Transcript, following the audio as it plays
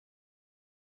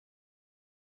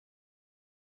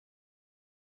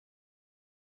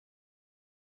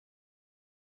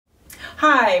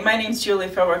Hi, my name is Julie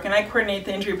Philbrook and I coordinate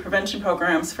the injury prevention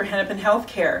programs for Hennepin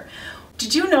Healthcare.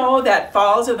 Did you know that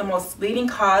falls are the most leading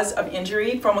cause of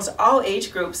injury for almost all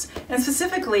age groups, and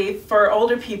specifically for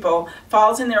older people,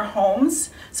 falls in their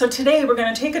homes? So today we're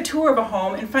going to take a tour of a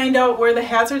home and find out where the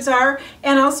hazards are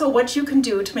and also what you can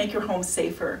do to make your home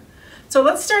safer. So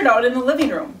let's start out in the living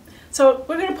room. So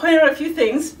we're going to point out a few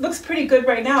things. Looks pretty good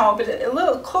right now, but a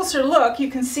little closer look, you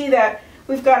can see that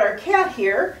we've got our cat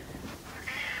here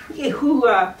who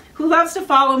loves to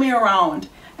follow me around.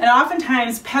 And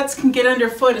oftentimes pets can get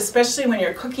underfoot, especially when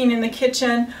you're cooking in the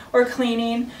kitchen or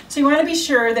cleaning. So you want to be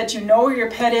sure that you know where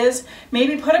your pet is.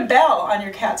 Maybe put a bell on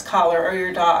your cat's collar or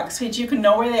your dog so that you can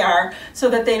know where they are so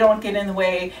that they don't get in the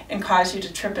way and cause you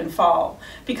to trip and fall.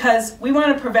 Because we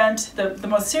want to prevent the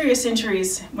most serious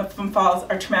injuries from falls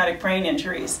are traumatic brain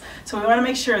injuries. So we want to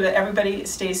make sure that everybody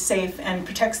stays safe and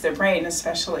protects their brain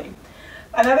especially.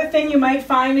 Another thing you might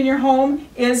find in your home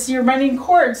is your running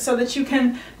cords so that you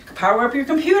can power up your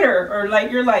computer or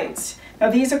light your lights. Now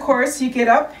these, of course, you get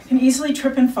up, you can easily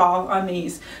trip and fall on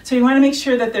these. So you want to make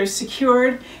sure that they're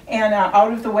secured and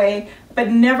out of the way, but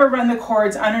never run the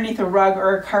cords underneath a rug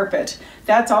or a carpet.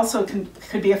 That's also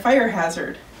could be a fire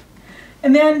hazard.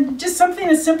 And then just something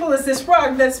as simple as this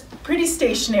rug that's pretty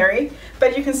stationary,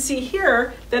 but you can see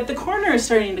here that the corner is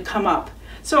starting to come up.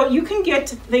 So you can get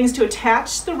things to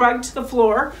attach the rug to the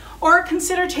floor or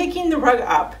consider taking the rug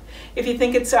up. If you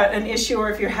think it's an issue or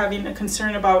if you're having a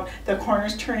concern about the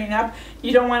corners turning up,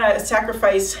 you don't want to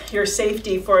sacrifice your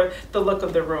safety for the look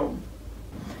of the room.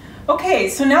 Okay,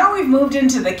 so now we've moved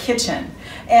into the kitchen.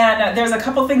 And there's a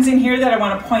couple things in here that I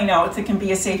want to point out that can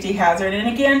be a safety hazard. And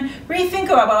again, rethink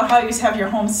about how you have your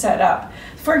home set up.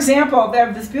 For example, they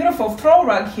have this beautiful throw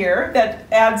rug here that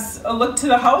adds a look to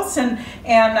the house and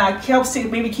helps to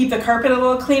maybe keep the carpet a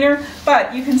little cleaner.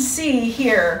 But you can see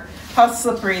here how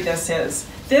slippery this is.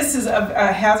 This is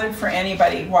a hazard for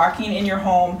anybody walking in your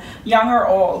home, young or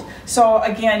old. So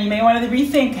again, you may want to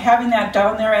rethink having that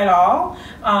down there at all,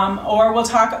 or we'll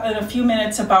talk in a few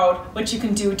minutes about what you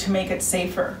can do to make it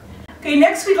safer. Okay,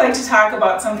 next we'd like to talk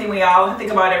about something we all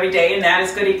think about every day, and that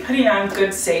is putting on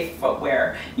good, safe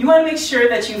footwear. You want to make sure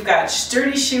that you've got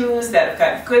sturdy shoes that have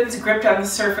got good grip on the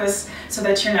surface so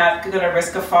that you're not going to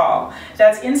risk a fall.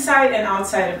 That's inside and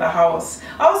outside of the house.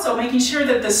 Also, making sure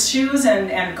that the shoes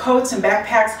and coats and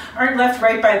backpacks aren't left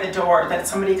right by the door that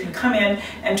somebody could come in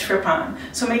and trip on.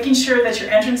 So making sure that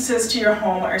your entrances to your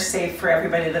home are safe for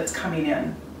everybody that's coming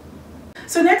in.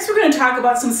 So next we're going to talk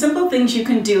about some simple things you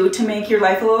can do to make your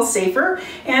life a little safer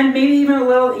and maybe even a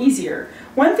little easier.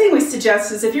 One thing we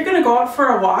suggest is if you're going to go out for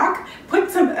a walk,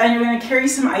 and you're going to carry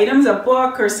some items, a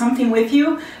book or something with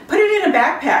you, put it in a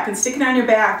backpack and stick it on your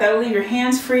back. That'll leave your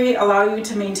hands free, allow you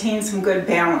to maintain some good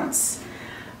balance.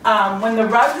 When the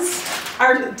rugs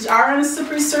are on a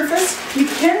slippery surface, you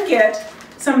can get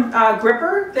some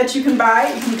gripper that you can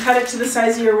buy. You can cut it to the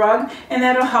size of your rug and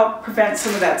that'll help prevent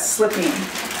some of that slipping.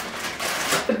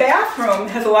 The bathroom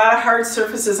has a lot of hard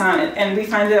surfaces on it, and we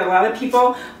find that a lot of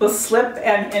people will slip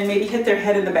and maybe hit their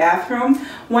head in the bathroom.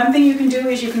 One thing you can do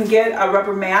is you can get a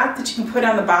rubber mat that you can put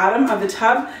on the bottom of the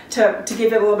tub to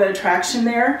give it a little bit of traction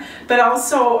there, but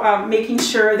also making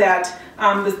sure that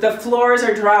the floors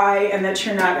are dry and that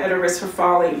you're not at a risk for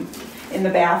falling in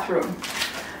the bathroom.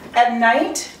 At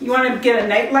night, you want to get a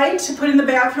night light to put in the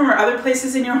bathroom or other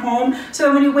places in your home so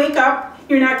that when you wake up,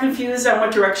 you're not confused on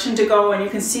what direction to go and you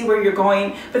can see where you're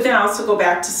going, but then also go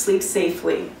back to sleep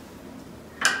safely.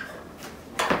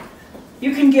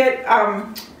 You can get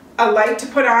a light to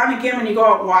put on. Again, when you go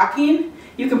out walking,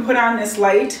 you can put on this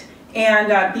light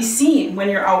and be seen when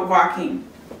you're out walking.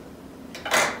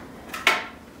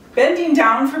 Bending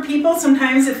down for people,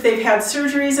 sometimes if they've had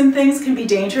surgeries and things, can be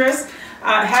dangerous.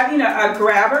 Having a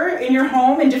grabber in your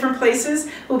home in different places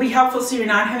will be helpful so you're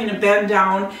not having to bend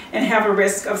down and have a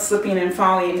risk of slipping and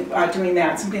falling doing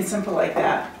that, something simple like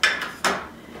that.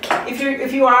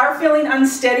 If you are feeling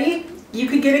unsteady, you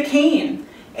could get a cane,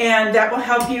 and that will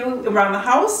help you around the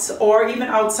house or even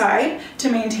outside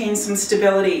to maintain some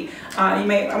stability. You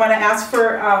may want to ask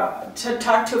to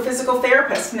talk to a physical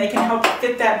therapist, and they can help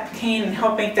fit that cane and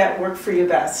help make that work for you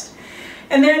best.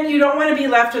 And then you don't want to be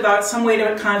left without some way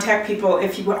to contact people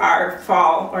if you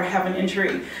fall or have an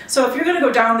injury. So if you're going to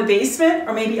go down the basement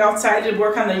or maybe outside to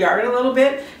work on the yard a little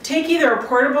bit, take either a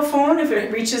portable phone if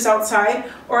it reaches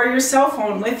outside or your cell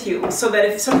phone with you so that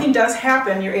if something does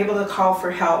happen, you're able to call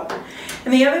for help.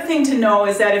 And the other thing to know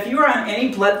is that if you are on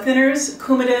any blood thinners,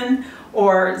 Coumadin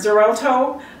or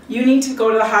Xarelto, you need to go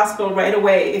to the hospital right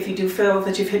away if you do feel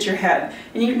that you've hit your head.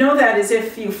 And you know that as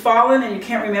if you've fallen and you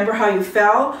can't remember how you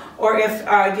fell, or if,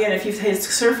 again, if you've had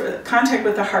contact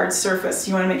with a hard surface,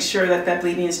 you want to make sure that that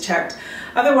bleeding is checked.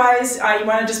 Otherwise, you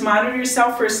want to just monitor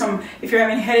yourself for some, if you're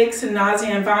having headaches and nausea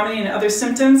and vomiting and other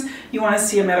symptoms, you want to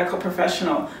see a medical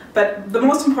professional. But the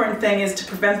most important thing is to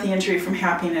prevent the injury from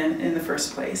happening in the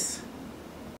first place.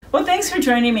 Well, thanks for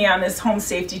joining me on this home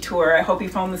safety tour. I hope you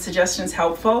found the suggestions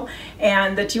helpful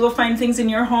and that you will find things in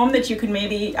your home that you can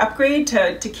maybe upgrade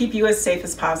to keep you as safe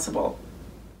as possible.